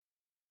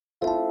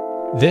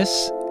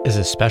This is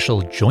a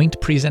special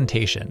joint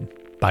presentation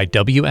by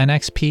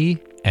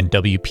WNXP and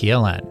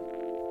WPLN,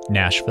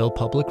 Nashville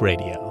Public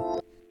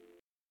Radio.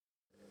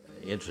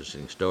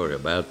 Interesting story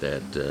about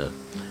that.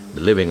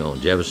 Living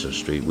on Jefferson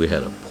Street, we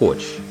had a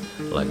porch,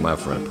 like my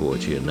front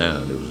porch here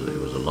now, and it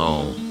was a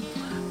long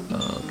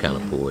kind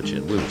of porch,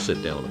 and we would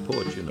sit down on the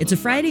porch. You know. It's a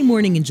Friday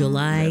morning in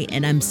July,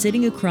 and I'm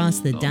sitting across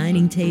the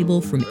dining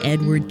table from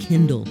Edward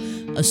Kendall,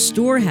 a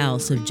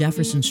storehouse of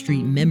Jefferson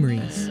Street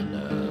memories.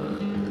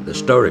 And the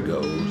story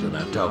goes, and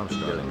I talked a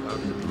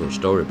little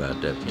story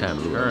about that time,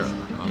 a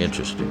little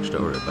interesting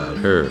story about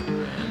her.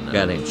 And a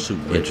guy named Sue,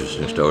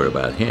 interesting story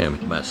about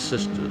him, my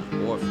sister's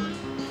boyfriend.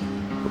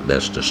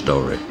 That's the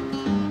story.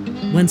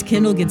 Once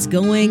Kendall gets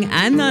going,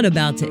 I'm not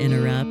about to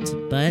interrupt,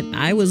 but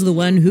I was the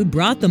one who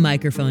brought the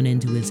microphone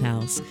into his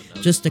house,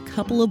 just a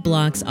couple of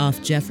blocks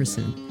off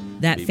Jefferson.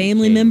 That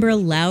family member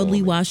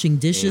loudly washing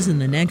dishes in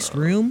the next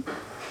room?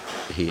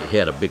 He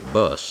had a big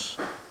bus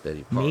that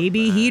he parked.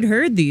 Maybe he'd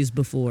heard these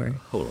before.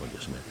 Hold on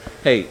just a minute.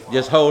 Hey,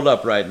 just hold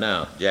up right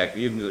now, Jack.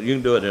 You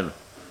can do it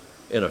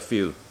in a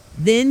few.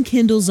 Then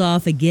Kendall's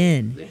off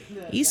again.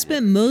 He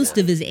spent most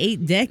of his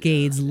 8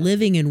 decades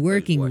living and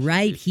working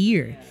right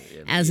here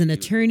as an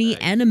attorney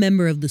and a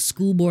member of the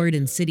school board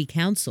and city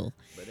council.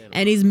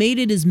 And he's made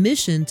it his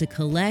mission to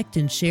collect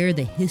and share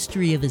the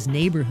history of his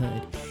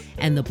neighborhood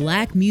and the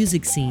black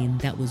music scene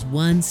that was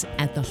once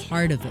at the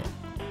heart of it.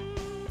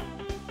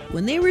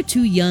 When they were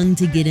too young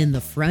to get in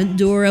the front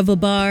door of a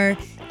bar,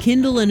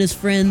 Kendall and his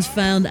friends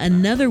found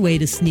another way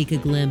to sneak a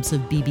glimpse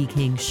of B.B.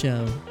 King's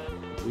show.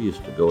 We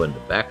used to go in the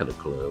back of the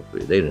club.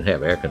 They didn't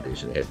have air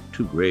conditioning. They had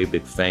 2 great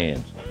big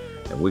fans,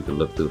 and we could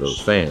look through those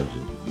fans,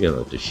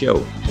 at the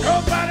show.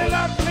 Nobody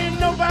loves me,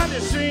 nobody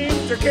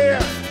seems to care.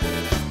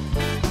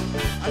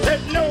 I said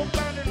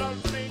nobody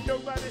loves me,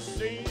 nobody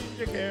seems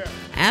to care.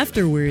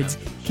 Afterwards,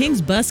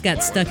 King's bus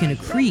got stuck in a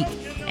creek,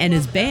 and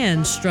his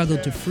band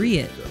struggled to free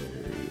it.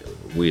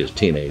 We as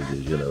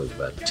teenagers, it was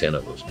about 10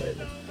 of us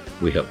maybe.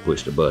 We helped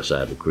push the bus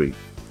out of the creek.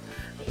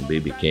 And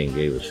B.B. King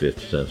gave us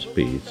 50 cents a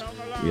piece.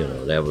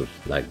 That was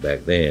like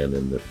back then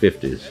in the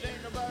 50s.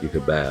 You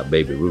could buy a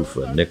Baby Ruth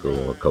for a nickel,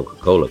 or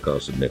Coca-Cola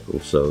cost a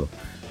nickel. So,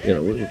 we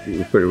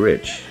were pretty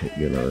rich,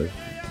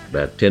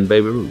 about 10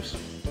 Baby Ruths.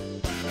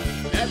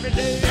 Every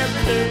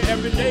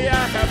day I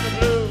have the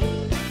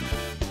blues.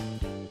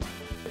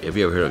 Have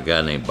you ever heard of a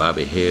guy named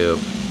Bobby Hebb?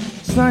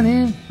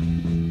 Sunny,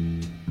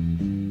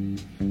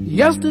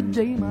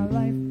 yesterday my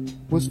life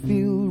was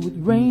filled with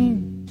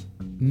rain.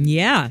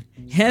 Yeah,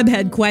 Hebb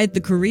had quite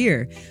the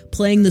career,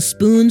 playing the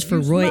spoons for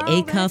Roy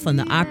Acuff on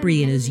the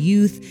Opry in his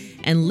youth,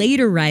 and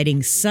later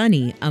writing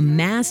Sunny, a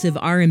massive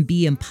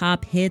R&B and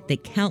pop hit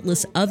that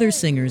countless other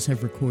singers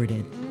have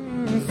recorded.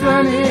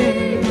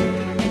 Sunny,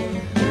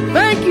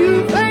 thank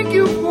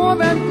you for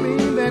that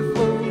gleam that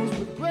flows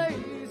with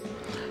grace.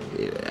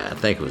 I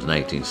think it was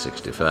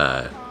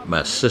 1965.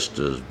 My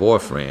sister's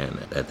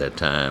boyfriend at that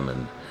time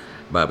and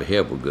Bobby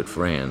Hebb were good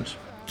friends.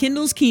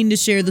 Kendall's keen to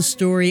share the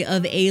story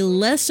of a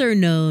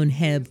lesser-known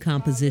Hebb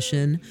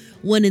composition,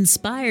 one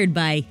inspired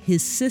by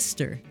his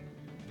sister.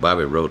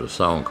 Bobby wrote a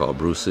song called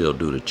Bruce Hill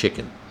Do the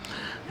Chicken.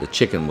 The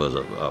chicken was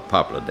a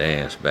popular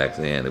dance back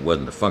then. It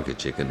wasn't the funky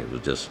chicken, it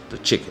was just the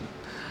chicken.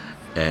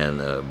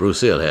 And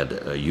Bruce Hill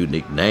had a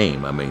unique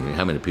name. I mean,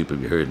 how many people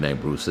have you heard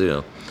named Bruce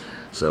Hill?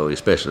 So,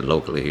 especially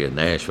locally here in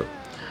Nashville.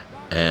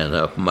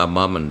 And my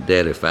mom and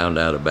daddy found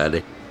out about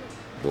it.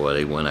 Boy,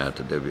 they went out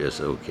to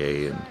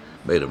WSOK and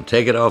made them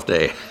take it off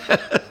there.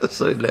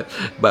 So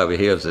Bobby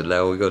Hill said,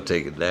 "No, we're going to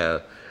take it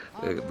down.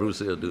 Bruce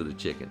Hill Do the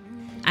Chicken."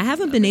 I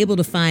haven't been able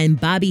to find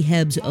Bobby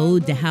Hebb's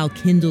ode to how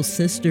Kendall's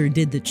sister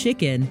did the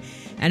chicken,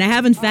 and I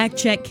haven't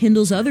fact-checked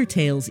Kendall's other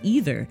tales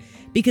either,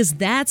 because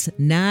that's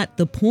not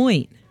the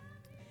point.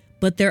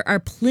 But there are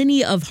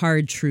plenty of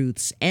hard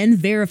truths and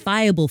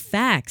verifiable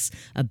facts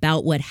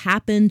about what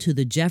happened to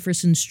the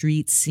Jefferson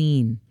Street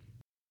scene.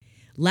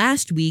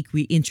 Last week,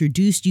 we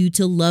introduced you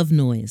to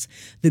Lovenoise,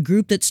 the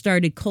group that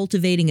started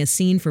cultivating a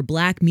scene for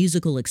black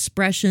musical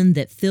expression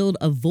that filled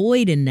a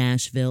void in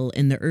Nashville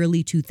in the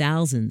early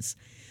 2000s.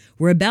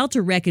 We're about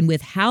to reckon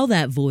with how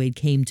that void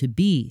came to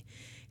be,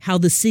 how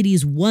the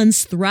city's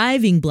once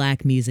thriving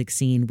black music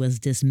scene was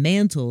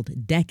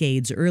dismantled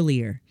decades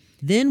earlier.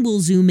 Then we'll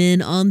zoom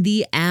in on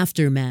the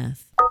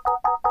aftermath.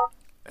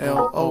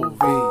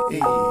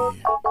 Love,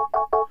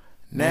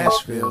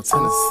 Nashville,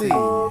 Tennessee.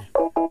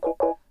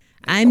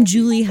 I'm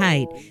Julie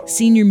Height,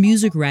 senior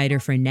music writer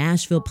for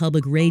Nashville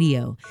Public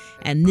Radio,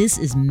 and this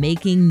is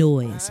Making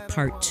Noise,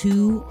 part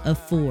 2 of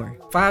 4.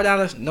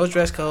 $5, no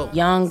dress code.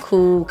 Young,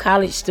 cool,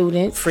 college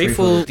students. Free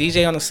food,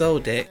 DJ on the soul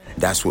deck.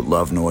 That's what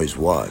Lovenoise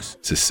was.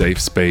 It's a safe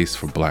space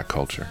for black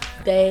culture.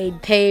 They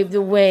paved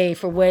the way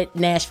for what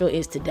Nashville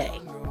is today.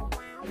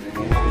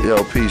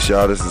 Yo, peace,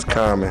 y'all. This is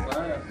Common.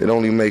 It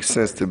only makes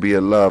sense to be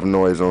a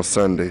Lovenoise on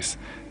Sundays.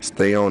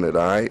 Stay on it,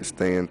 all right?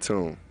 Stay in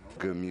tune.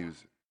 Good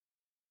music.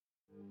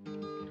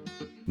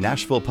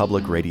 Nashville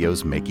Public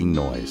Radio's Making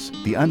Noise,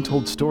 the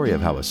untold story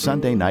of how a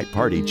Sunday night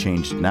party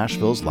changed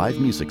Nashville's live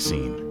music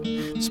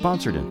scene.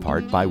 Sponsored in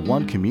part by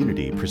One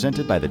Community,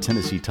 presented by the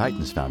Tennessee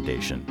Titans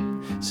Foundation.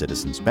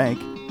 Citizens Bank,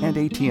 and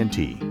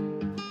AT&T.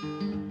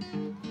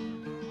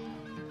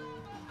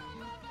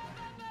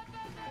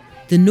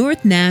 The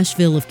North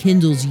Nashville of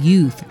Kendall's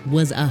youth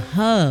was a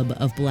hub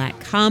of Black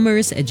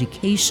commerce,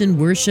 education,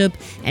 worship,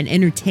 and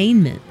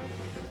entertainment.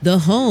 The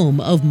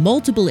home of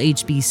multiple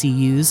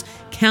HBCUs,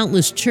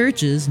 countless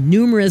churches,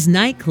 numerous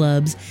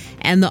nightclubs,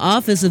 and the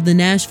office of the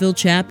Nashville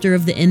chapter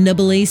of the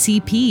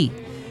NAACP.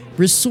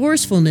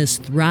 Resourcefulness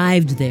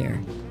thrived there.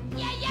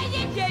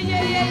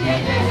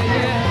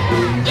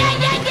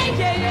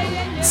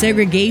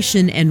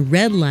 Segregation and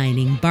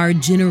redlining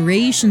barred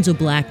generations of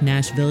Black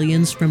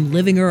Nashvillians from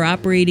living or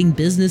operating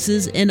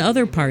businesses in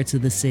other parts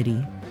of the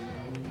city.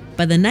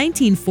 By the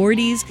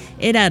 1940s,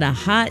 it had a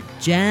hot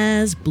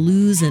jazz,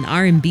 blues, and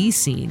R&B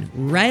scene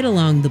right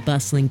along the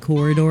bustling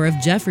corridor of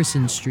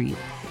Jefferson Street,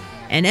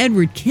 and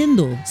Edward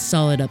Kendall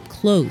saw it up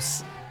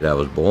close. I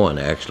was born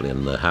actually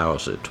in the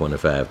house at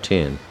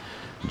 2510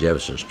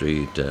 Jefferson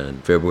Street on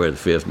February the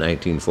 5th,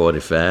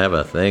 1945,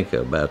 I think,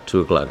 about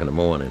 2 o'clock in the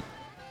morning.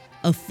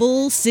 A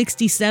full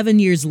 67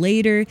 years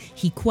later,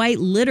 he quite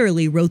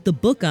literally wrote the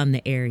book on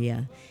the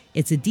area.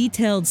 It's a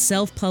detailed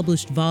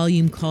self-published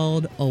volume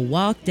called A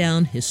Walk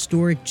Down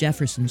Historic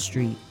Jefferson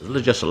Street. There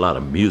was just a lot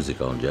of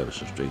music on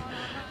Jefferson Street.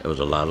 There was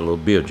a lot of little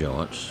beer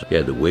joints. You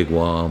had the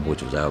Wigwam,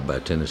 which was out by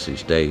Tennessee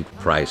State,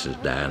 Price's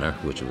Diner,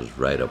 which was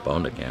right up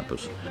on the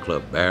campus,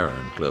 Club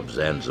Baron, Club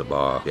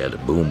Zanzibar. You had the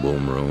Boom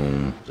Boom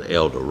Room, the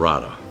El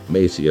Dorado,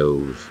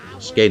 Maceo's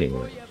skating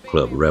rink,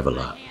 Club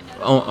Revelot.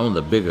 On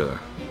the bigger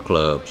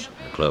clubs,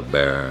 Club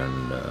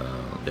Baron,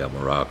 Del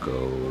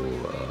Morocco,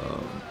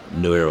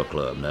 New Era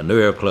Club. Now, New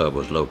Era Club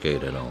was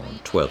located on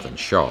 12th and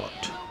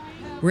Charlotte,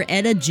 where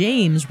Etta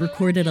James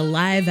recorded a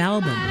live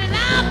album.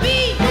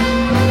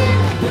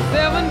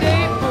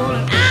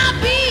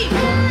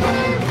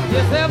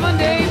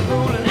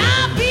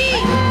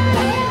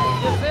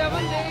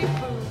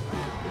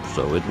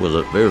 So it was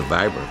a very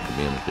vibrant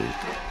community.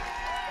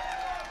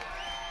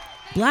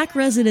 Black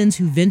residents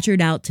who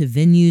ventured out to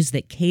venues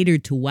that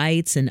catered to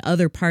whites and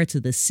other parts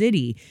of the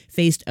city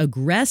faced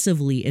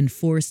aggressively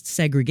enforced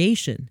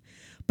segregation.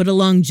 But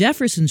along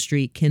Jefferson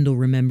Street, Kendall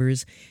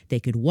remembers, they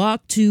could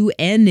walk to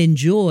and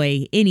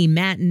enjoy any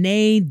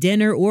matinee,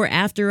 dinner, or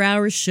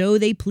after-hours show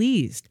they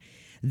pleased.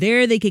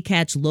 There they could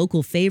catch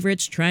local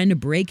favorites trying to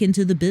break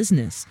into the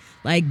business,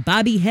 like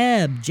Bobby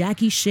Hebb,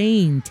 Jackie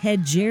Shane,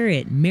 Ted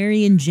Jarrett,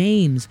 Marion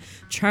James,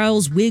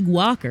 Charles Wig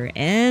Walker,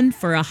 and,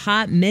 for a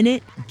hot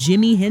minute,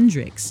 Jimi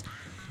Hendrix.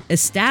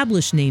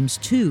 Established names,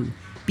 too: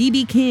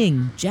 B.B.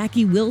 King,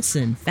 Jackie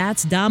Wilson,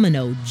 Fats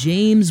Domino,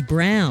 James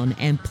Brown,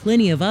 and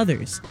plenty of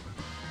others.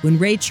 When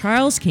Ray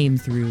Charles came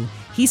through,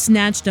 he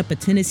snatched up a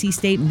Tennessee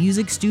State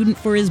music student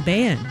for his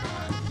band.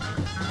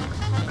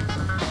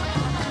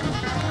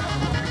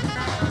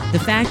 The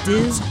fact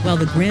is, while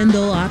the Grand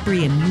Ole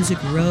Opry and Music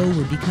Row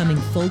were becoming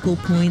focal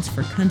points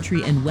for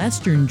country and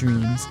Western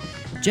dreams,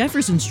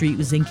 Jefferson Street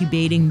was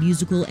incubating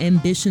musical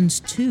ambitions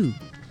too.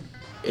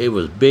 It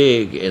was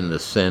big in the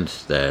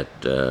sense that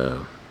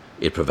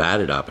it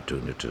provided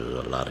opportunity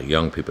to a lot of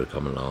young people to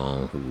come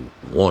along who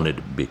wanted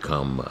to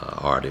become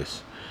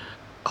artists.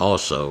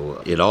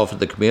 Also, it offered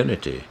the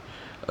community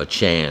a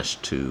chance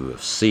to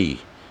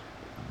see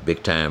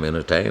big-time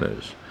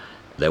entertainers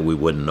that we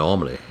wouldn't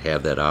normally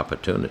have that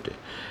opportunity.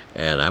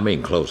 And I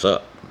mean close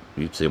up.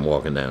 You'd see them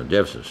walking down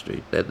Jefferson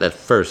Street. That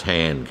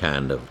first-hand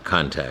kind of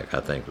contact, I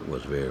think,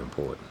 was very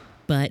important.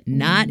 But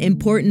not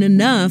important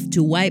enough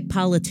to white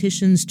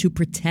politicians to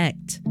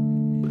protect.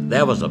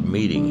 There was a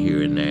meeting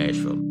here in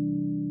Nashville,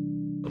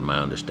 my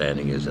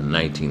understanding is in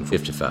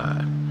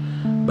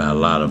 1955, by a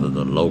lot of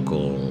the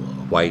local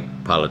white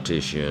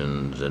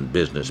politicians and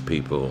business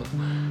people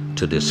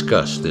to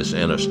discuss this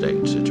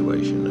interstate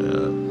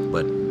situation.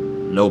 But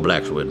no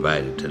blacks were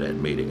invited to that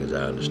meeting, as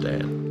I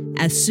understand.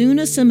 As soon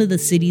as some of the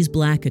city's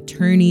black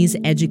attorneys,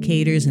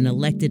 educators, and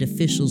elected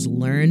officials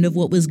learned of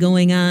what was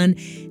going on,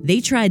 they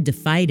tried to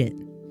fight it.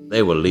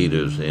 They were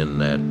leaders in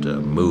that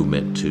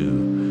movement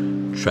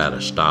to try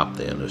to stop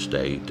the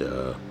interstate,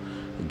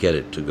 get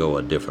it to go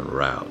a different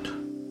route.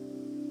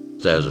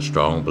 There's a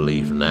strong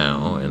belief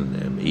now,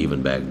 and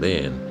even back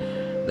then,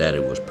 that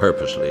it was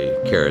purposely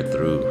carried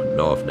through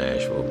North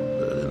Nashville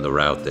in the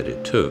route that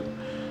it took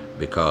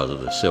because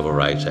of the civil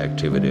rights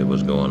activity that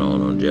was going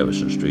on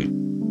Jefferson Street.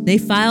 They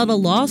filed a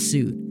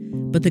lawsuit,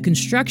 but the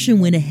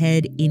construction went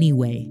ahead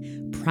anyway.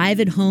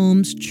 Private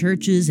homes,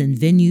 churches, and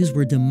venues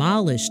were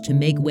demolished to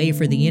make way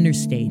for the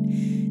interstate.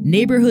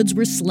 Neighborhoods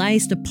were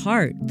sliced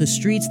apart, the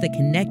streets that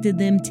connected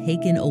them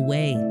taken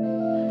away.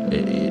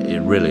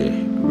 It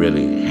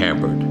really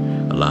hampered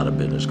a lot of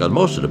business, because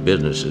most of the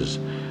businesses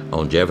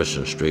on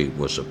Jefferson Street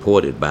were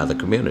supported by the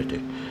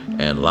community,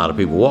 and a lot of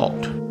people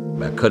walked.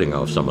 By cutting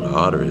off some of the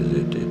arteries,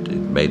 it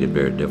made it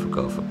very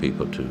difficult for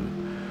people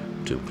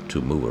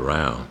to move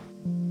around.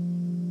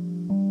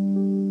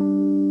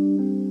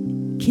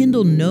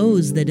 Kendall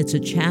knows that it's a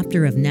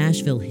chapter of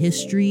Nashville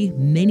history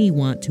many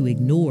want to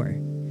ignore.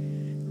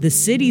 The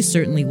city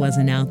certainly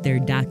wasn't out there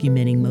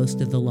documenting most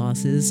of the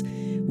losses,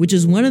 which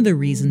is one of the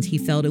reasons he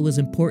felt it was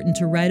important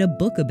to write a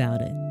book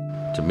about it.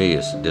 to me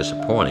it's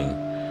disappointing.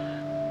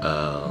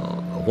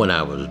 When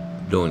I was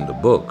doing the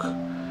book,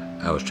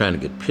 I was trying to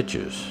get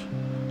pictures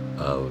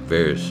of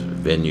various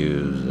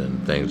venues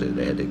and things that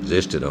had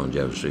existed on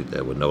Jefferson Street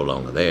that were no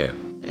longer there.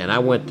 And I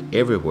went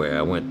everywhere.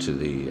 I went to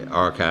the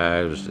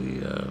archives,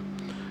 the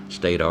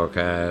state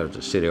archives,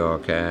 the city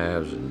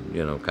archives,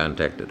 and,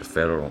 contacted the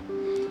federal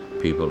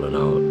people and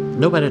all.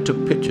 Nobody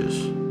took pictures.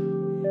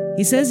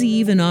 He says he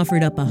even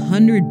offered up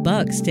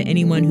 $100 to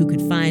anyone who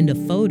could find a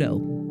photo,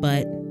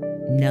 but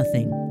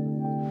nothing.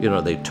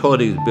 They tore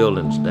these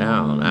buildings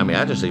down. I mean,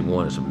 I just even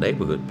wanted some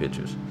neighborhood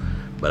pictures.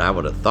 But I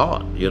would have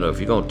thought, if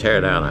you're going to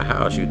tear down a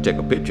house, you'd take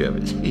a picture of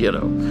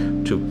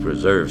it, to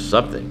preserve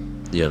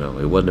something.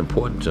 It wasn't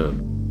important to,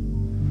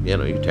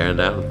 you tearing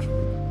down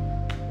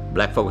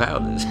black folk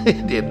houses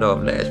in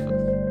North Nashville.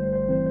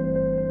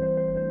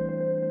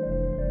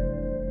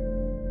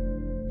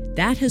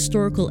 That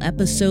historical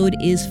episode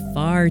is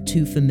far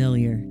too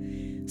familiar.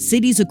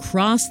 Cities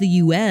across the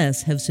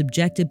U.S. have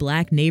subjected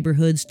black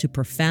neighborhoods to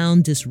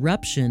profound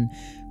disruption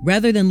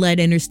rather than let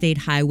interstate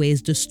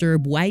highways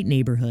disturb white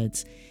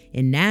neighborhoods.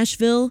 In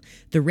Nashville,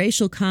 the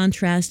racial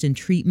contrast and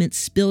treatment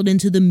spilled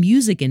into the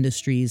music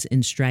industries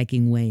in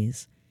striking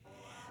ways.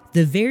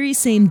 The very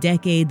same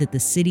decade that the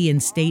city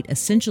and state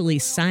essentially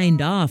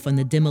signed off on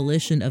the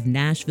demolition of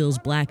Nashville's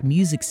black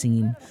music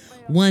scene,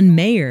 one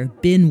mayor,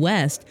 Ben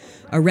West,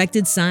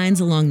 erected signs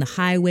along the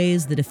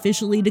highways that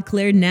officially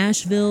declared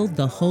Nashville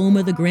the home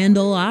of the Grand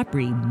Ole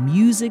Opry,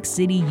 Music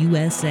City,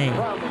 USA.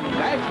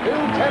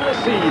 Nashville,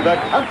 Tennessee, the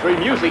country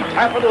music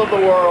capital of the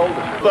world,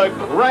 the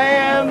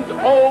Grand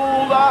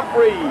Ole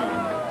Opry.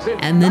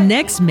 And the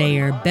next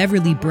mayor,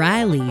 Beverly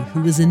Briley,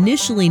 who was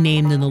initially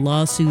named in the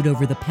lawsuit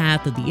over the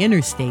path of the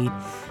interstate,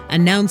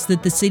 announced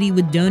that the city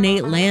would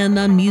donate land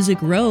on Music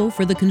Row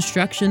for the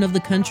construction of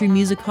the Country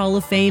Music Hall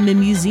of Fame and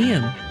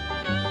Museum.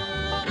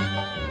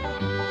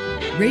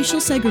 Racial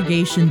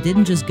segregation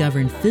didn't just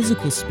govern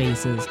physical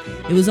spaces,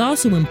 it was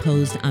also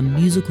imposed on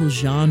musical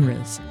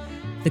genres.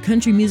 The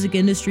country music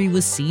industry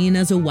was seen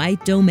as a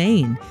white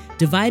domain,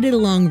 divided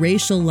along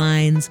racial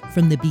lines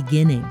from the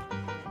beginning.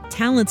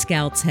 Talent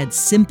scouts had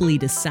simply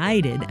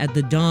decided at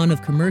the dawn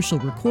of commercial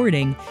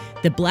recording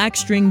that black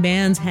string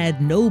bands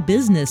had no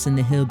business in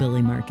the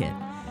hillbilly market.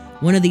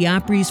 One of the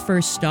Opry's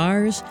first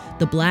stars,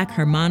 the black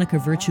harmonica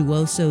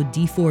virtuoso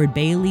DeFord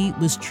Bailey,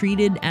 was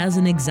treated as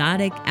an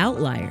exotic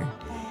outlier.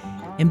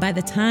 And by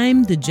the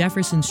time the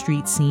Jefferson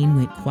Street scene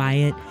went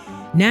quiet,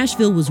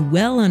 Nashville was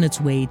well on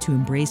its way to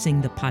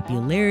embracing the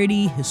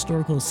popularity,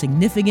 historical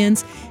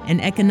significance,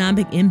 and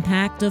economic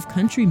impact of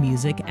country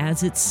music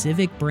as its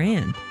civic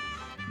brand.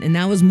 And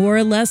that was more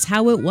or less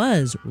how it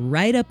was,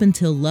 right up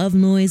until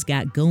Lovenoise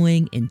got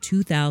going in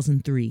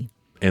 2003.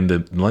 And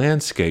the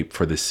landscape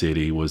for the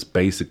city was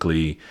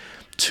basically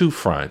two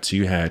fronts.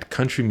 You had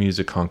country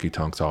music,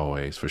 honky-tonks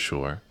always, for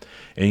sure.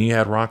 And you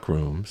had rock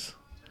rooms.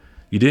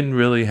 You didn't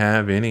really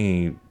have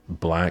any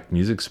black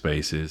music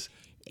spaces.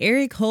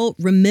 Eric Holt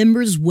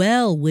remembers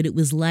well what it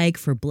was like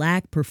for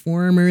black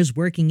performers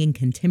working in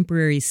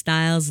contemporary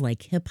styles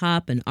like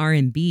hip-hop and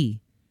R&B.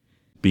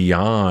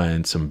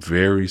 Beyond some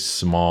very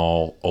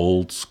small,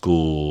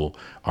 old-school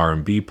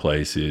R&B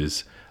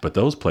places, but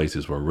those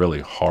places were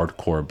really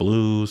hardcore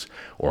blues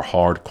or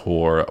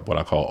hardcore, what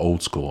I call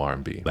old-school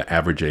R&B. The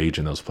average age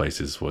in those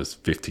places was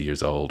 50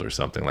 years old or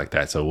something like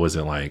that, so it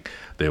wasn't like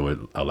they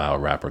would allow a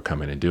rapper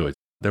come in and do it.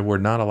 There were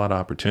not a lot of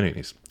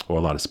opportunities or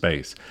a lot of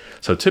space.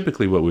 So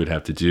typically what we'd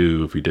have to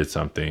do if we did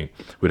something,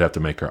 we'd have to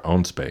make our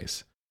own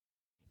space.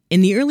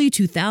 In the early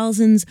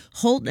 2000s,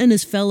 Holt and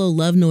his fellow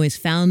Lovenoise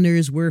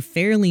founders were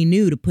fairly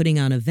new to putting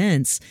on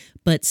events,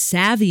 but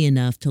savvy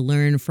enough to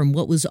learn from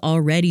what was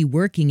already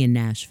working in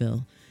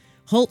Nashville.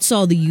 Holt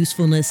saw the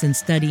usefulness in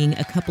studying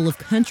a couple of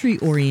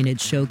country-oriented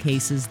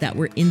showcases that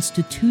were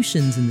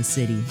institutions in the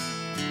city.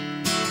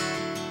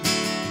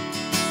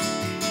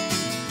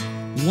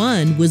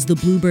 One was the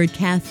Bluebird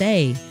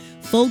Cafe,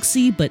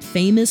 folksy but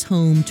famous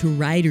home to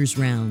writers'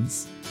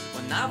 rounds.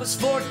 When I was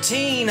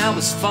 14, I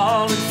was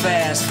falling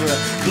fast for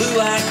a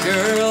blue-eyed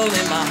girl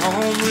in my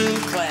homeroom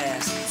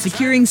class.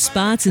 Securing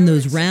spots in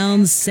those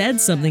rounds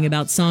said something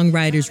about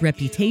songwriters'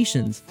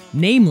 reputations,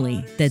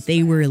 namely that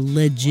they were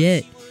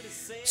legit.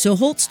 So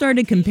Holt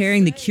started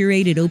comparing the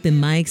curated open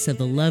mics of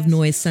the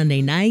Lovenoise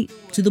Sunday night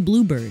to the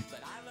Bluebird.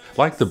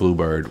 Like the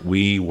Bluebird,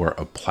 we were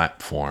a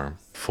platform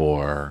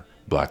for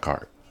black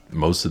art.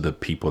 Most of the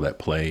people that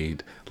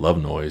played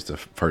Lovenoise the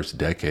first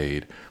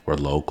decade were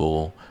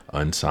local,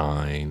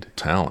 unsigned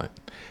talent.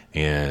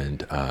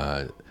 And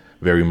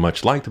very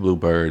much like the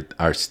Bluebird,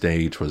 our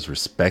stage was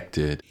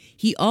respected.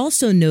 He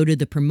also noted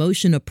the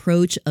promotion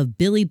approach of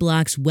Billy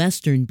Block's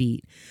Western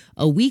Beat,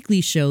 a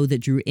weekly show that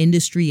drew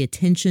industry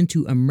attention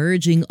to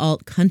emerging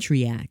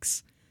alt-country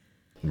acts.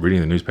 Reading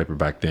the newspaper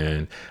back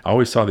then, I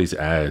always saw these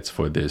ads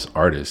for this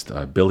artist,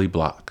 Billy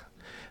Block.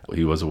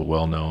 He was a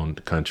well-known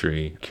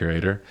country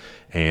curator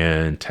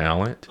and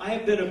talent. I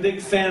have been a big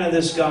fan of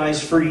this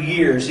guy's for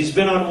years. He's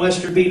been on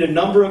Western Beat a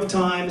number of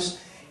times.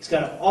 It's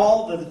got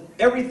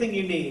everything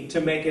you need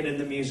to make it in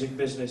the music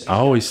business. I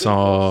always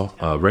saw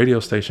a radio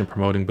station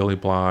promoting Billy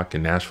Block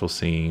and Nashville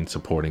scene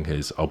supporting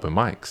his open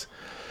mics.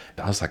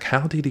 I was like,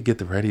 how did he get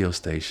the radio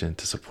station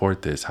to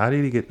support this? How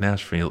did he get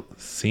Nashville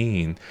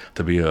scene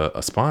to be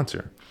a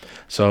sponsor?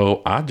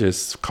 So I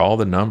just called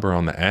the number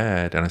on the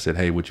ad and I said,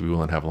 hey, would you be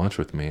willing to have lunch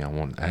with me? I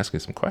want to ask you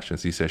some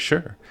questions. He said,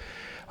 sure.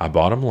 I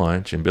bought him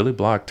lunch and Billy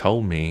Block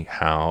told me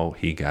how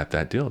he got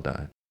that deal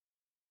done.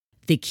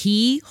 The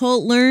key,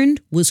 Holt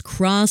learned, was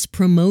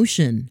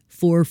cross-promotion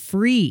for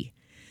free.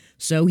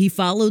 So he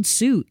followed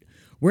suit,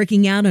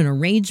 working out an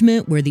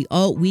arrangement where the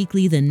alt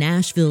weekly The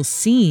Nashville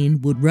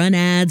Scene would run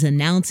ads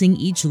announcing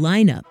each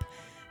lineup.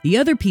 The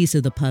other piece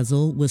of the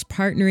puzzle was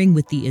partnering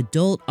with the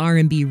adult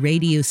R&B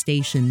radio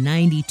station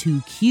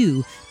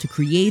 92Q to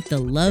create the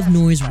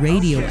Lovenoise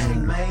radio hour.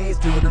 My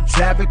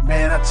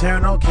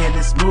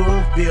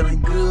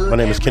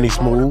name is Kenny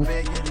Smooth.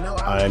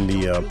 I'm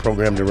the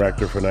program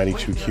director for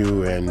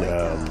 92Q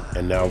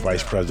and now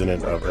vice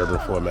president of urban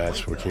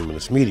formats for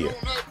Cumulus Media.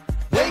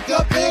 Wake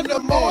up in the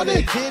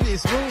morning,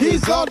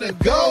 he's on the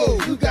go.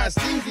 You got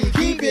Steezy,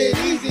 keep it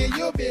easy,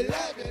 you'll be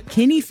laughing.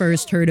 Kenny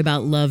first heard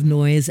about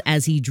Lovenoise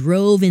as he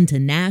drove into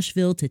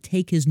Nashville to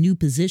take his new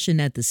position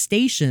at the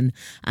station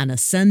on a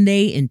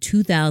Sunday in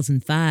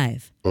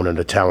 2005. One of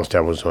the talents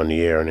that was on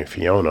the air, named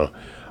Fiona,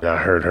 and I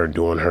heard her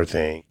doing her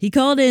thing. He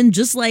called in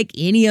just like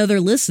any other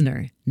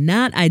listener,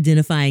 not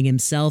identifying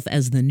himself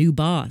as the new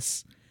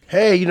boss.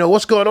 Hey,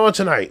 what's going on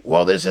tonight?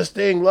 Well, there's this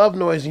thing,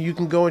 Lovenoise, and you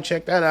can go and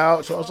check that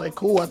out. So I was like,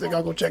 cool, I think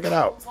I'll go check it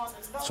out.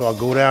 So I'll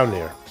go down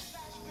there.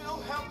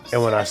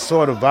 And when I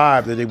saw the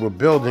vibe that they were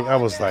building, I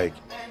was like,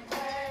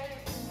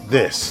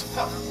 this.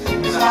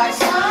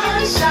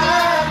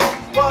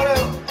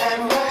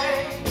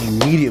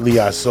 Immediately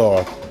I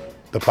saw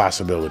the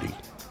possibility,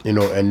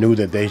 and knew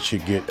that they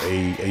should get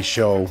a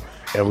show,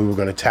 and we were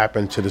going to tap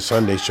into the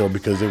Sunday show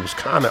because it was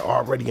kind of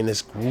already in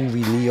this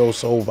groovy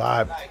neo-soul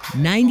vibe.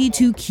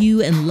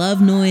 92Q and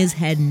Lovenoise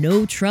had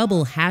no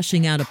trouble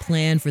hashing out a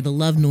plan for the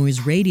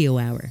Lovenoise radio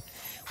hour.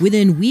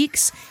 Within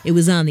weeks, it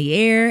was on the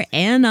air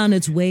and on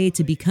its way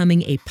to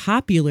becoming a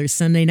popular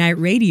Sunday night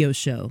radio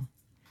show.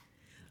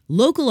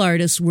 Local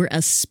artists were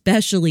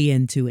especially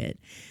into it.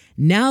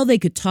 Now they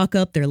could talk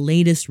up their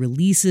latest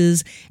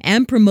releases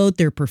and promote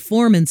their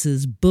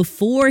performances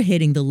before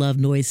hitting the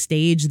Lovenoise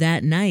stage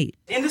that night.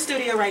 In the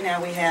studio right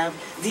now we have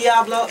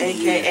Diablo,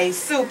 a.k.a.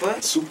 Super.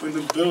 Super in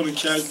the building,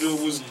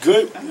 Cashville was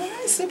good. All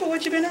right, Super,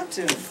 what you been up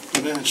to?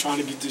 Man, trying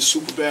to get this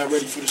Super Bad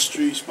ready for the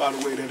streets. By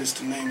the way, that is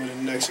the name of the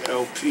next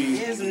LP.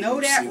 Yes,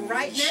 know that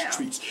right now.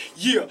 Streets.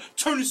 Yeah,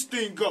 turn this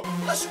thing up.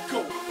 Let's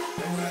go.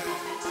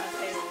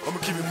 I'm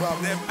gonna keep it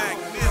about that Mac.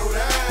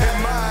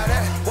 Admire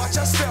that. Watch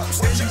our steps.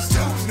 And you do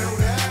know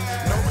that.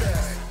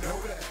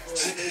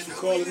 You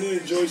calling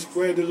in, Joy,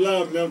 spread the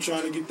love, man. I'm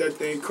trying to get that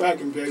thing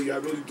cracking, baby. I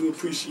really do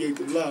appreciate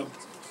the love.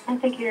 I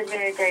think you're a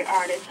very great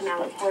artist, and I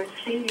look forward to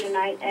seeing you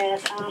tonight at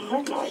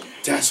Lovenoise.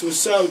 That's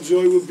what's up,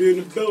 Joy. We'll be in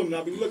the building.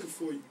 I'll be looking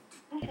for you.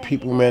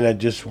 People, man, that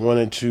just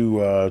wanted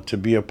to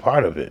be a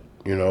part of it,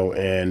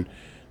 and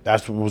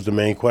that's what was the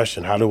main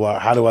question. How do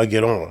I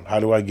get on? How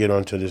do I get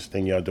onto this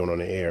thing y'all doing on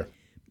the air?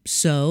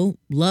 So,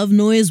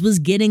 Lovenoise was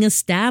getting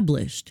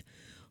established.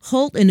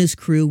 Holt and his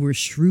crew were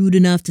shrewd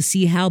enough to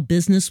see how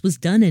business was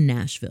done in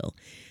Nashville.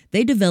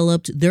 They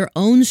developed their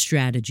own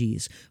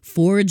strategies,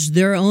 forged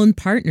their own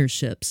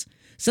partnerships.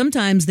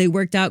 Sometimes they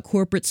worked out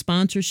corporate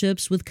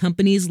sponsorships with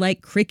companies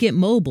like Cricket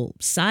Mobile,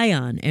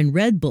 Scion, and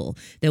Red Bull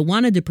that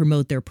wanted to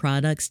promote their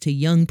products to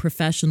young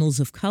professionals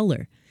of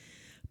color.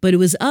 But it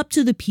was up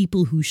to the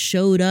people who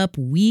showed up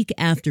week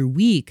after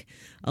week,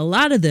 a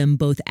lot of them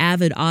both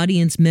avid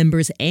audience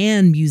members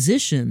and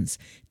musicians,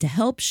 to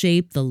help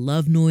shape the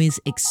Lovenoise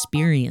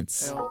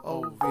experience.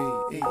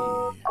 L-O-V-E,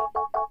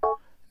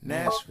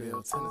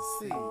 Nashville,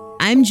 Tennessee.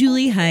 I'm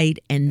Julie Height,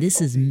 and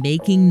this is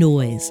Making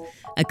Noise,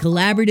 a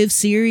collaborative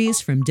series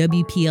from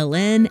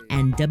WPLN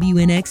and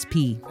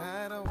WNXP.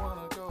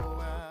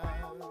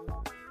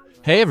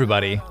 Hey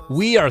everybody,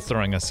 we are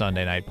throwing a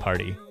Sunday night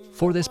party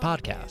for this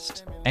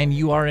podcast, and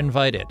you are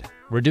invited.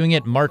 We're doing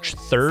it March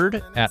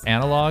 3rd at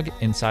Analog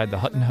inside the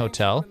Hutton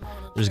Hotel.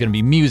 There's going to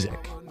be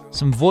music,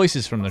 some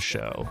voices from the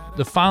show,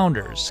 the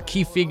founders,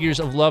 key figures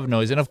of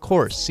Lovenoise, and of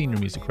course, senior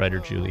music writer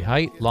Julie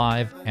Height,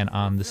 live and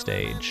on the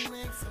stage.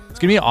 It's going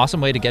to be an awesome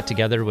way to get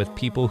together with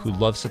people who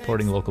love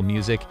supporting local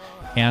music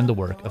and the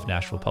work of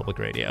Nashville Public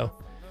Radio.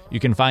 You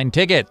can find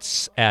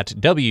tickets at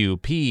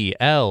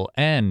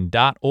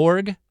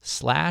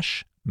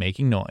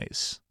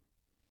wpln.org/makingnoise.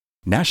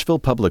 Nashville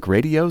Public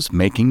Radio's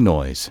Making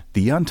Noise,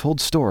 the untold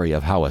story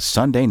of how a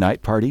Sunday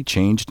night party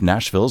changed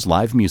Nashville's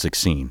live music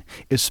scene,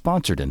 is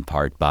sponsored in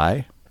part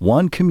by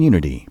One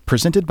Community,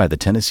 presented by the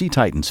Tennessee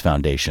Titans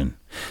Foundation,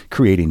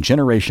 creating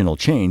generational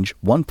change,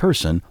 one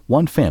person,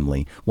 one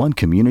family, one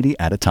community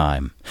at a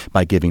time,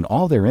 by giving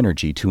all their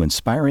energy to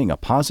inspiring a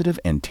positive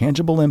and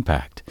tangible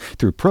impact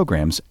through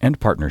programs and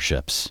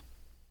partnerships.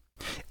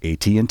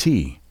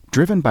 AT&T,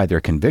 driven by their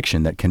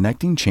conviction that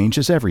connecting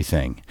changes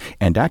everything,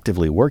 and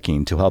actively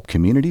working to help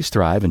communities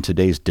thrive in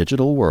today's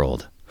digital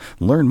world.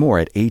 Learn more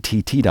at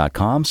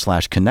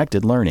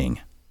att.com/connectedlearning.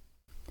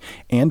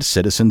 And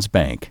Citizens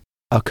Bank,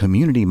 a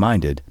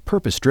community-minded,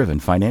 purpose-driven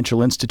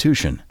financial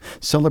institution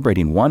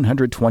celebrating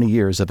 120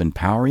 years of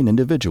empowering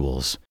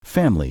individuals,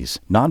 families,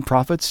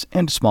 nonprofits,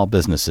 and small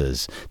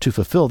businesses to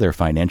fulfill their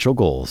financial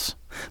goals.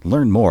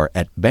 Learn more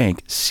at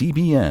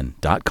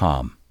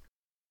bankcbn.com.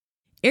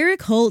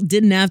 Eric Holt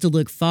didn't have to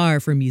look far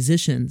for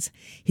musicians.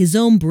 His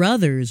own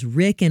brothers,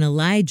 Rick and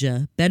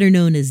Elijah, better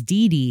known as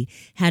Dee Dee,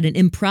 had an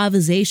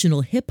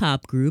improvisational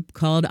hip-hop group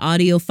called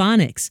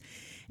Audiophonics,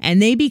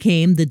 and they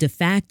became the de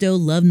facto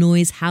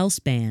Lovenoise house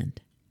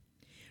band.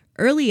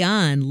 Early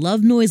on,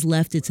 Lovenoise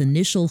left its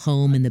initial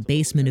home in the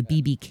basement of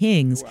B.B.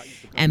 King's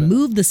and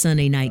moved the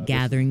Sunday night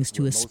gatherings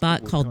to a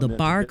spot called the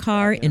Bar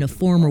Car in a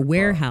former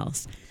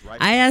warehouse.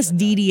 I asked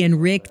Dee Dee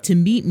and Rick to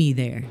meet me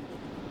there.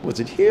 Was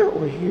it here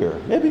or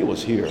here? Maybe it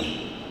was here,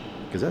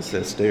 because that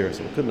says stairs,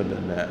 so it couldn't have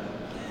been that.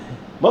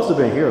 Must have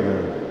been here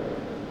then,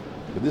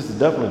 but this is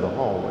definitely the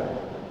hallway.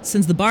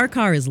 Since the bar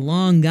car is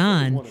long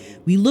gone,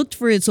 we looked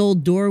for its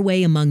old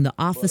doorway among the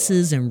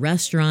offices and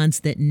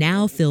restaurants that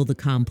now fill the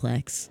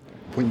complex.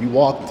 When you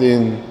walked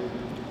in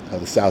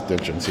the south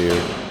entrance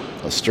here,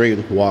 a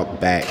straight walk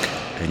back,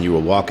 and you were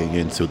walking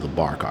into the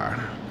bar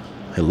car.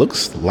 It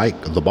looks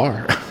like the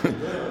bar.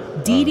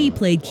 Dee Dee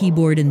played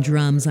keyboard and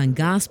drums on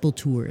gospel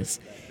tours.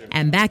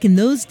 And back in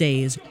those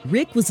days,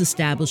 Rick was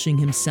establishing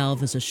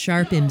himself as a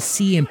sharp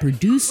MC and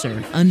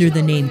producer under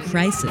the name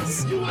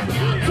Crisis.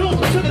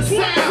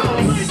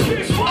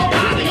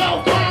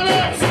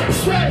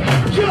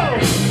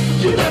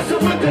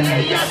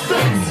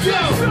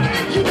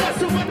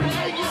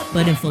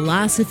 But in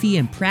philosophy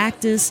and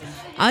practice,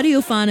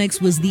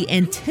 Audiophonics was the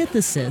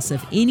antithesis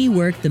of any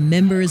work the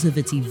members of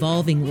its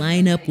evolving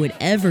lineup would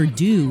ever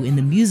do in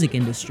the music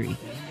industry.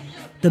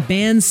 The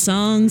band's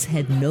songs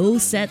had no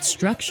set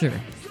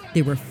structure.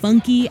 They were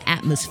funky,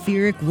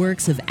 atmospheric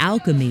works of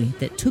alchemy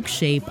that took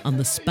shape on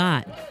the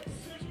spot.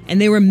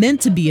 And they were meant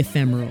to be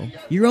ephemeral.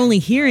 You're only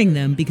hearing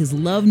them because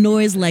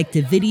Lovenoise liked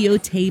to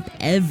videotape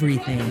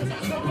everything.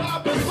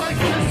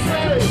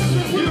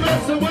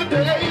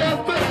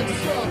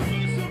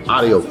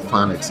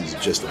 Audiophonics is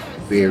just a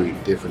very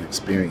different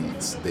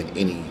experience than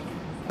any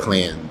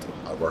planned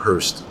or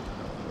rehearsed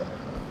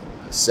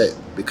set,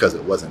 because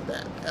it wasn't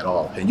that at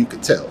all, and you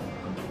could tell.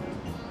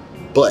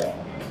 But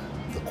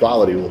the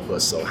quality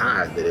was so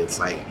high that it's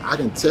like, I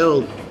can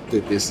tell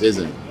that this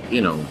isn't,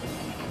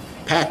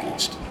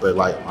 packaged. But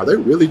like, are they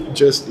really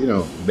just,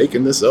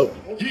 making this up?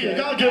 Yeah,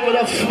 y'all give it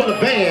up for the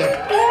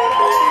band.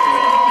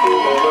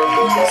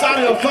 It's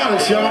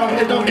Audiophonics, y'all.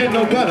 It don't get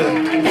no better.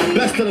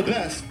 Best of the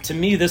best. To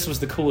me, this was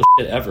the coolest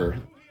shit ever.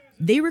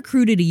 They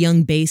recruited a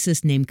young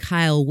bassist named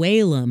Kyle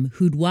Whalum,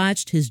 who'd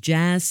watched his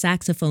jazz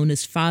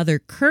saxophonist father,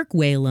 Kirk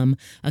Whalum,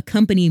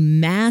 accompany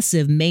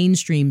massive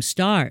mainstream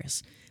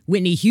stars.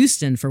 Whitney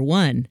Houston, for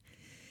one.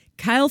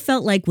 Kyle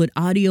felt like what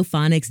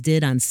Audiophonics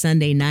did on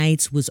Sunday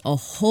nights was a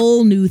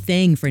whole new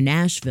thing for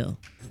Nashville.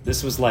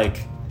 This was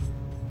like,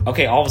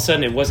 okay, all of a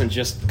sudden it wasn't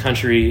just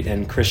country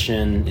and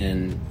Christian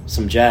and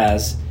some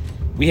jazz.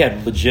 We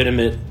had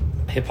legitimate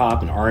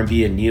hip-hop and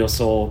R&B and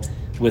neo-soul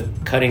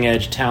with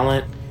cutting-edge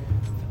talent.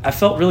 I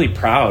felt really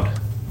proud.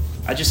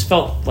 I just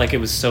felt like it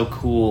was so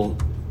cool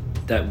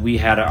that we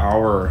had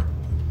our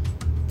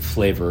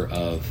flavor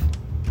of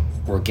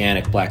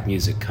organic black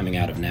music coming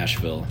out of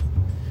Nashville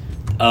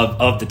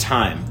of the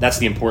time. That's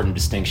the important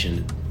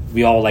distinction.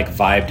 We all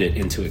vibed it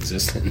into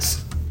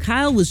existence.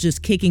 Kyle was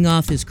just kicking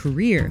off his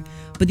career,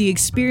 but the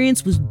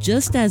experience was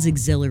just as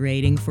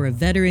exhilarating for a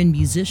veteran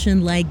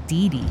musician like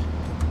Dee Dee.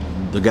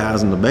 The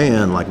guys in the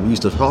band, we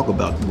used to talk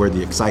about where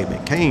the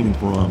excitement came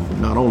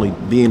from, not only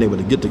being able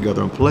to get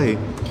together and play,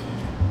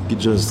 you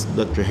just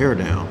let your hair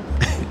down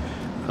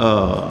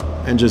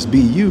and just be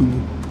you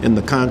in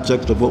the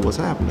context of what was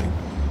happening.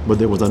 But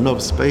there was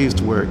enough space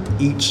to where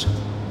each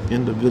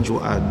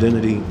individual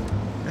identity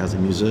as a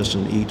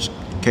musician, each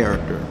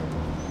character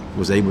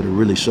was able to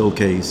really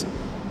showcase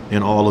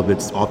in all of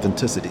its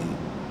authenticity.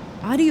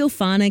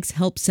 Audiophonics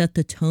helped set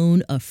the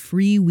tone of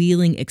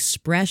freewheeling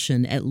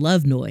expression at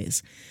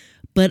Lovenoise,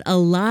 but a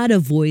lot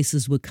of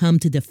voices would come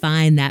to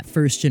define that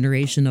first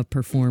generation of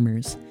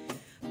performers.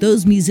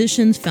 Those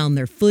musicians found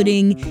their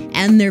footing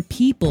and their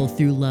people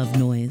through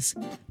Lovenoise.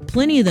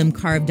 Plenty of them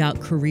carved out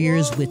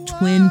careers with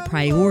twin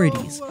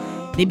priorities.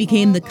 They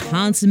became the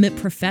consummate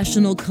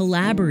professional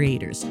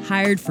collaborators,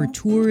 hired for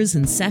tours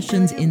and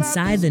sessions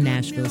inside the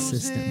Nashville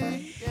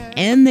system.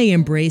 And they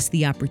embraced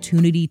the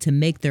opportunity to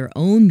make their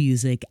own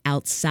music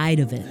outside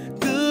of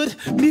it. Good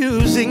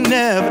music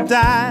never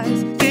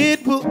dies.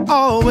 It will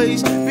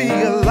always be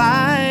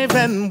alive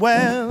and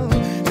well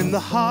in the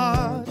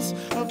hearts.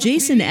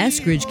 Jason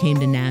Eskridge came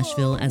to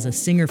Nashville as a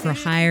singer for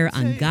hire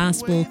on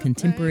gospel,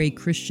 contemporary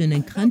Christian,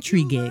 and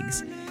country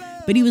gigs.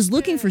 But he was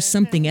looking for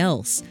something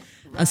else.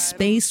 A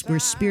space where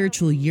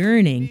spiritual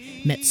yearning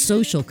met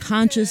social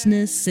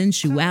consciousness,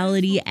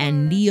 sensuality,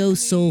 and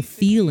neo-soul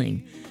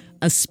feeling.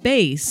 A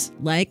space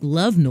like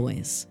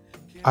Lovenoise.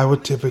 I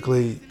would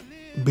typically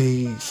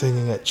be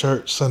singing at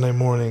church Sunday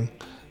morning,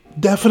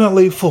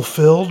 definitely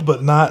fulfilled,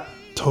 but not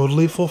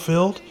totally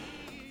fulfilled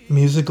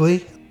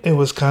musically. It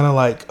was kind of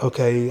like,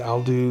 okay,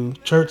 I'll do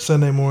church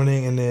Sunday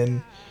morning and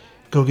then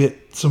go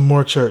get some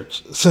more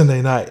church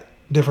Sunday night.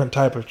 Different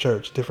type of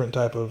church, different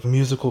type of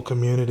musical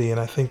community. And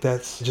I think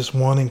that's just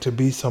wanting to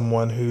be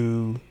someone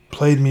who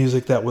played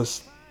music that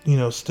was,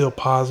 still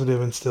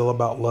positive and still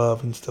about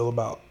love and still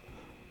about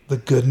the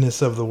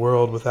goodness of the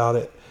world without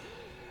it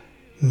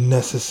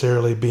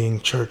necessarily being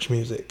church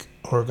music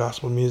or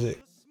gospel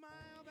music.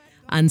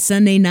 On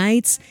Sunday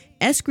nights,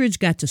 Eskridge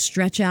got to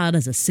stretch out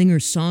as a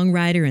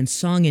singer-songwriter and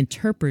song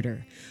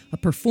interpreter, a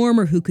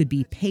performer who could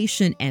be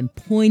patient and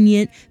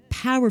poignant,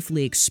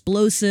 powerfully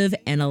explosive,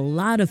 and a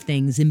lot of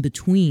things in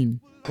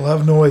between.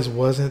 Lovenoise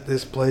wasn't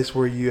this place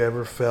where you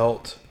ever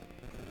felt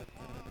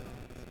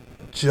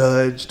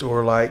judged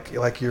or like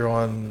you're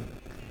on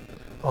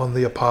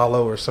the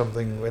Apollo or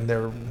something when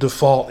their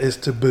default is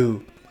to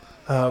boo.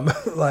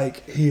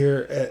 Like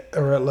here at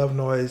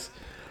Lovenoise,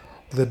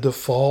 the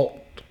default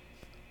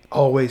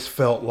always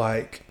felt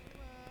like,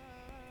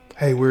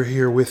 hey, we're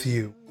here with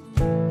you.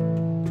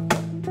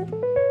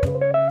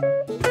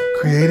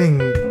 Creating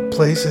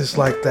places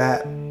like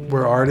that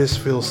where artists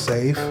feel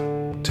safe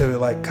to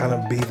like kind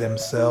of be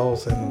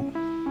themselves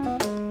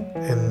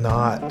and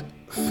not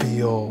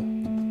feel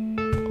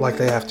like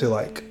they have to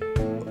like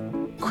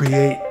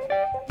create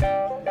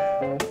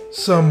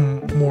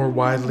some more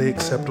widely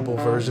acceptable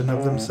version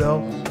of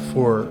themselves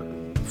for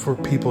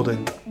people to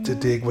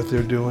dig what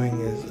they're doing.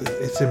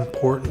 It's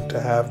important to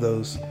have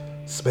those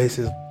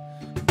spaces.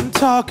 I'm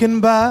talking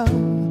about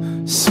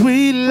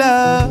sweet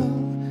love,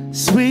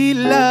 sweet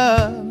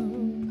love.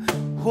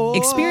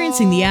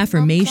 Experiencing the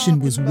affirmation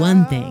was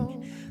one thing,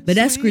 but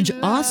Eskridge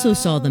also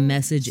saw the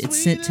message it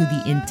sent to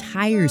the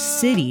entire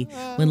city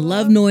when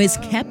Lovenoise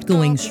kept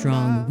going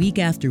strong week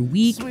after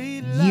week,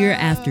 year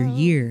after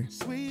year.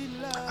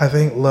 I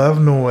think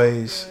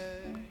Lovenoise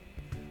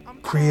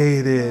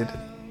created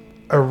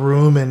a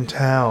room in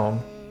town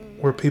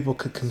where people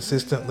could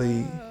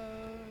consistently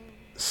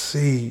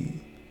see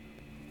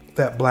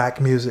that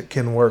black music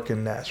can work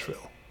in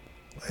Nashville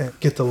and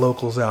get the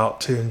locals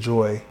out to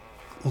enjoy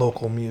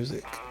local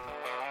music.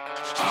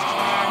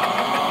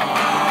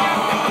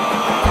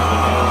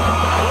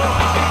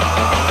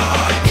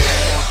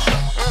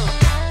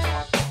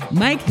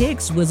 Mike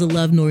Hicks was a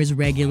Lovenoise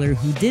regular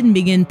who didn't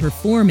begin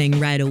performing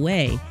right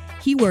away.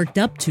 He worked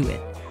up to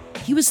it.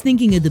 He was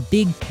thinking of the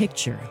big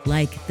picture,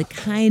 like the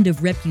kind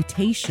of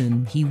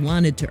reputation he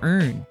wanted to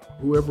earn.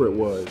 Whoever it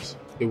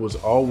was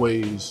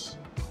always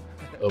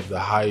of the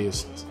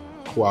highest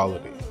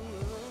quality.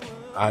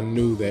 I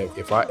knew that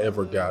if I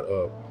ever got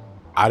up,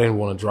 I didn't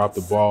want to drop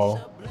the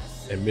ball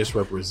and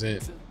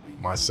misrepresent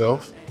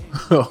myself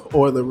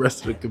or the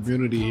rest of the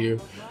community here.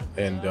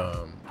 And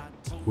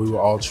we were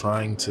all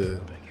trying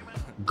to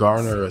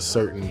garner a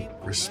certain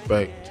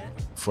respect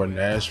for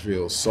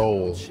Nashville's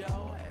soul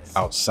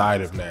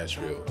outside of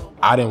Nashville.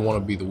 I didn't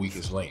want to be the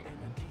weakest link,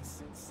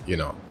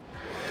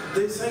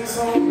 They sang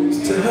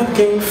songs to help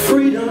gain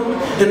freedom,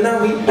 and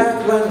now we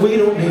act like we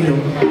don't need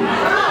them.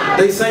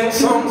 They sang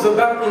songs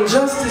about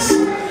injustice,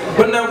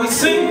 but now we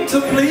sing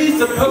to please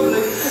the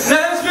public.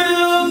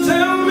 Nashville,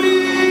 tell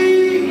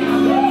me,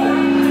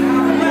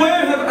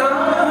 where have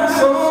our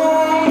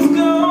songs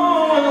gone?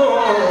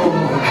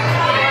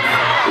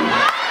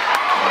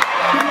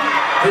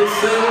 They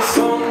sang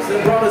songs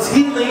that brought us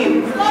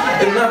healing,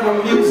 and now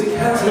our music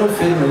has no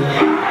feeling.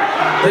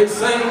 They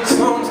sang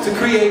songs to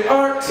create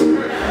art,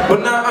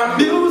 but now our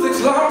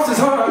music's lost its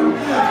heart.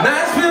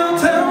 Nashville,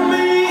 tell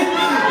me,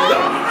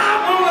 Lord,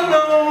 I wanna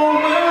know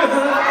where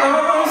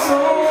our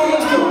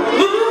songs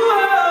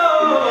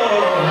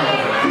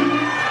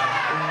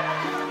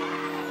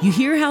go. You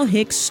hear how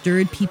Hicks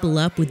stirred people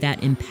up with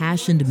that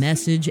impassioned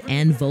message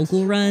and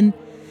vocal run?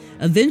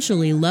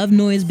 Eventually,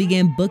 Lovenoise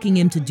began booking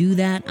him to do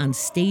that on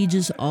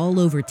stages all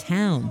over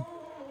town.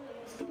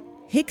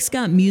 Hicks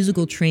got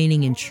musical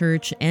training in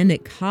church and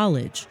at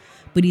college,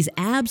 but he's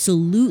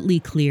absolutely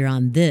clear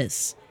on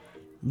this.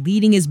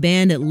 Leading his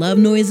band at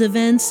Lovenoise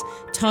events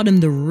taught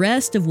him the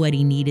rest of what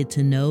he needed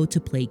to know to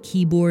play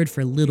keyboard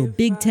for Little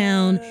Big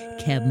Town,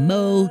 Keb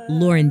Mo,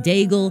 Lauren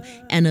Daigle,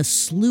 and a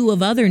slew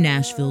of other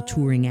Nashville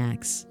touring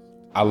acts.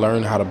 I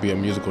learned how to be a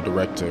musical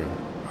director.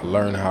 I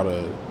learned how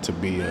to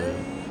be an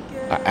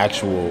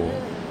actual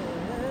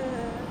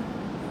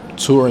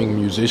touring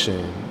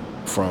musician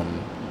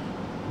from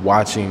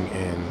watching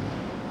and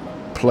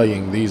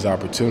playing these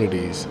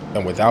opportunities.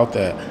 And without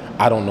that,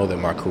 I don't know that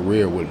my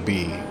career would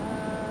be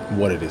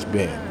what it has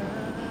been.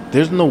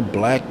 There's no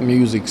black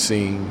music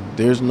scene,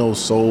 there's no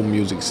soul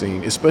music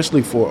scene,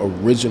 especially for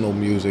original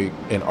music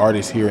and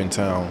artists here in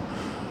town,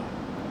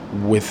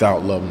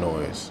 without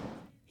Lovenoise.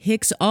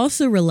 Hicks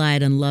also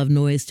relied on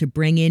Lovenoise to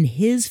bring in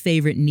his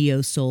favorite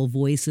neo-soul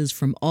voices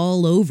from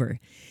all over.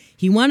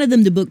 He wanted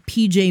them to book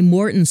P.J.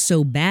 Morton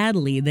so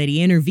badly that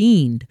he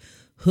intervened,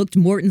 hooked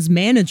Morton's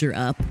manager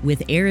up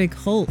with Eric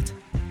Holt.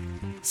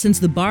 Since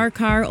the bar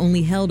car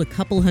only held a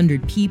couple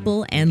hundred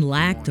people and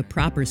lacked a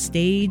proper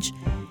stage,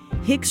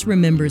 Hicks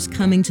remembers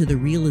coming to the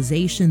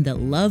realization that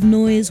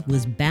Lovenoise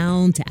was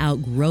bound to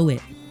outgrow it.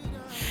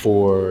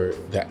 For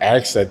the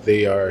acts that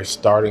they are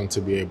starting to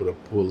be able to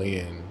pull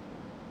in,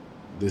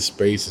 this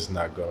space is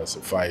not going to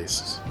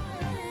suffice.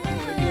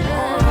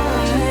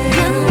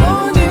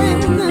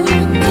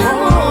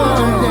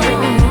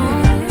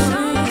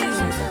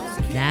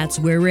 That's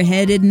where we're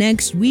headed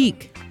next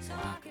week.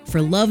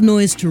 For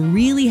Lovenoise to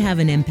really have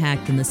an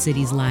impact in the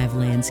city's live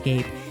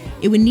landscape,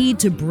 it would need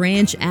to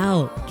branch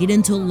out, get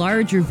into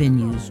larger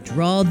venues,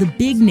 draw the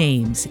big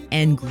names,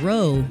 and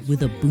grow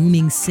with a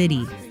booming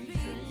city.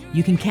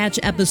 You can catch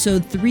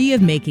episode 3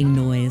 of Making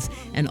Noise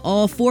and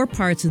all 4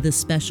 parts of this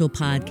special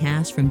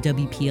podcast from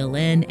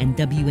WPLN and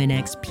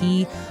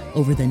WNXP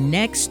over the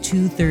next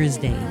 2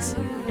 Thursdays.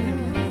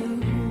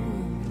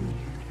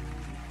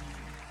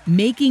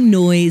 Making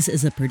Noise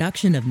is a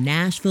production of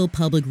Nashville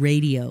Public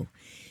Radio.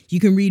 You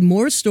can read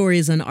more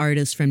stories on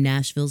artists from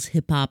Nashville's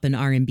hip-hop and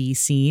R&B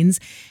scenes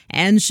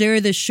and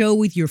share the show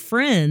with your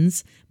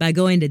friends by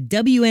going to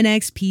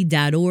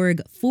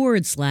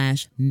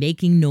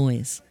wnxp.org/making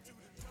noise.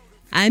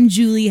 I'm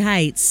Julie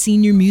Heights,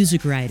 senior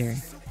music writer.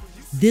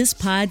 This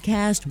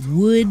podcast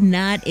would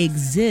not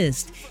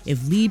exist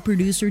if lead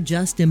producer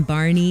Justin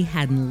Barney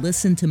hadn't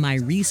listened to my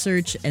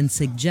research and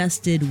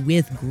suggested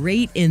with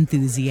great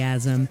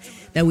enthusiasm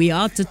that we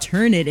ought to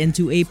turn it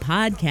into a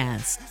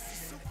podcast.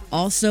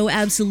 Also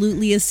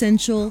absolutely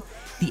essential,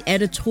 the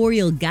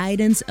editorial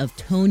guidance of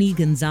Tony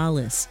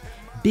Gonzalez.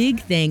 Big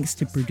thanks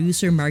to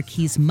producer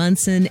Marquise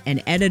Munson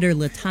and editor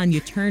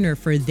LaTanya Turner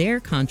for their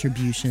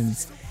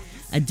contributions.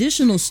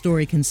 Additional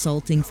story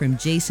consulting from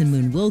Jason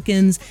Moon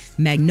Wilkins,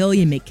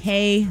 Magnolia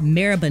McKay,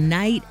 Maribel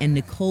Knight, and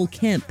Nicole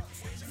Kemp.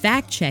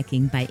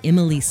 Fact-checking by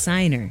Emily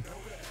Seiner.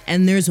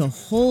 And there's a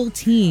whole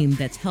team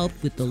that's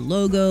helped with the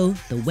logo,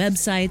 the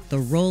website, the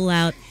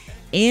rollout,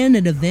 and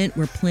an event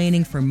we're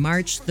planning for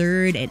March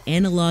 3rd at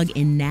Analog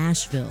in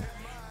Nashville.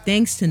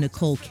 Thanks to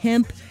Nicole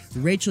Kemp,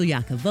 Rachel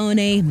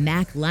Iacovone,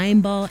 Mac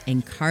Lineball,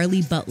 and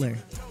Carly Butler.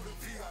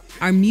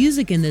 Our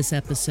music in this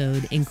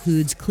episode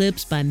includes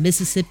clips by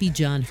Mississippi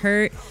John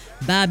Hurt,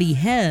 Bobby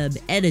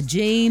Hebb, Etta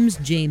James,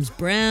 James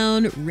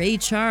Brown, Ray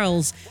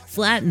Charles,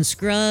 Flatten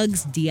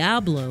Scruggs,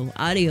 Diablo,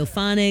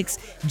 Audiophonics,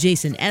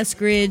 Jason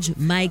Eskridge,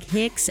 Mike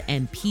Hicks,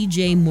 and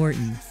PJ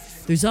Morton.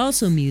 There's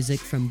also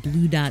music from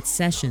Blue Dot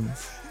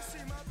Sessions.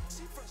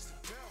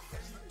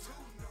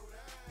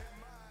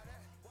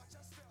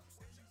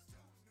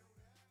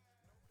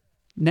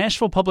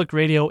 Nashville Public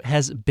Radio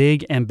has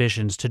big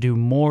ambitions to do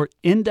more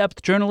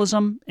in-depth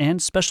journalism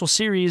and special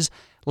series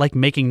like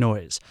Making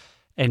Noise,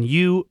 and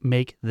you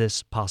make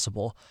this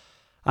possible.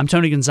 I'm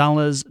Tony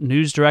Gonzalez,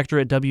 news director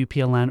at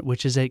WPLN,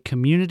 which is a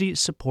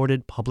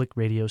community-supported public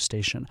radio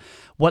station.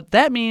 What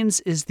that means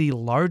is the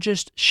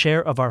largest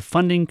share of our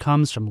funding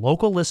comes from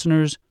local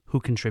listeners who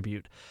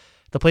contribute.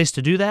 The place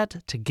to do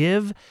that, to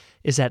give,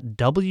 is at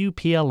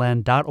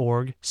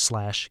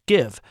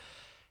WPLN.org/give.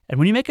 And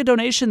when you make a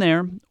donation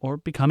there or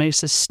become a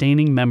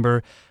sustaining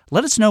member,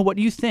 let us know what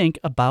you think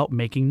about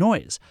Making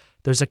Noise.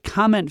 There's a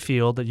comment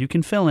field that you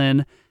can fill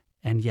in,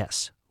 and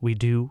yes, we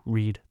do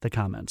read the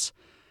comments.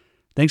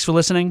 Thanks for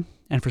listening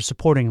and for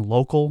supporting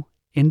local,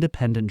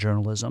 independent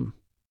journalism.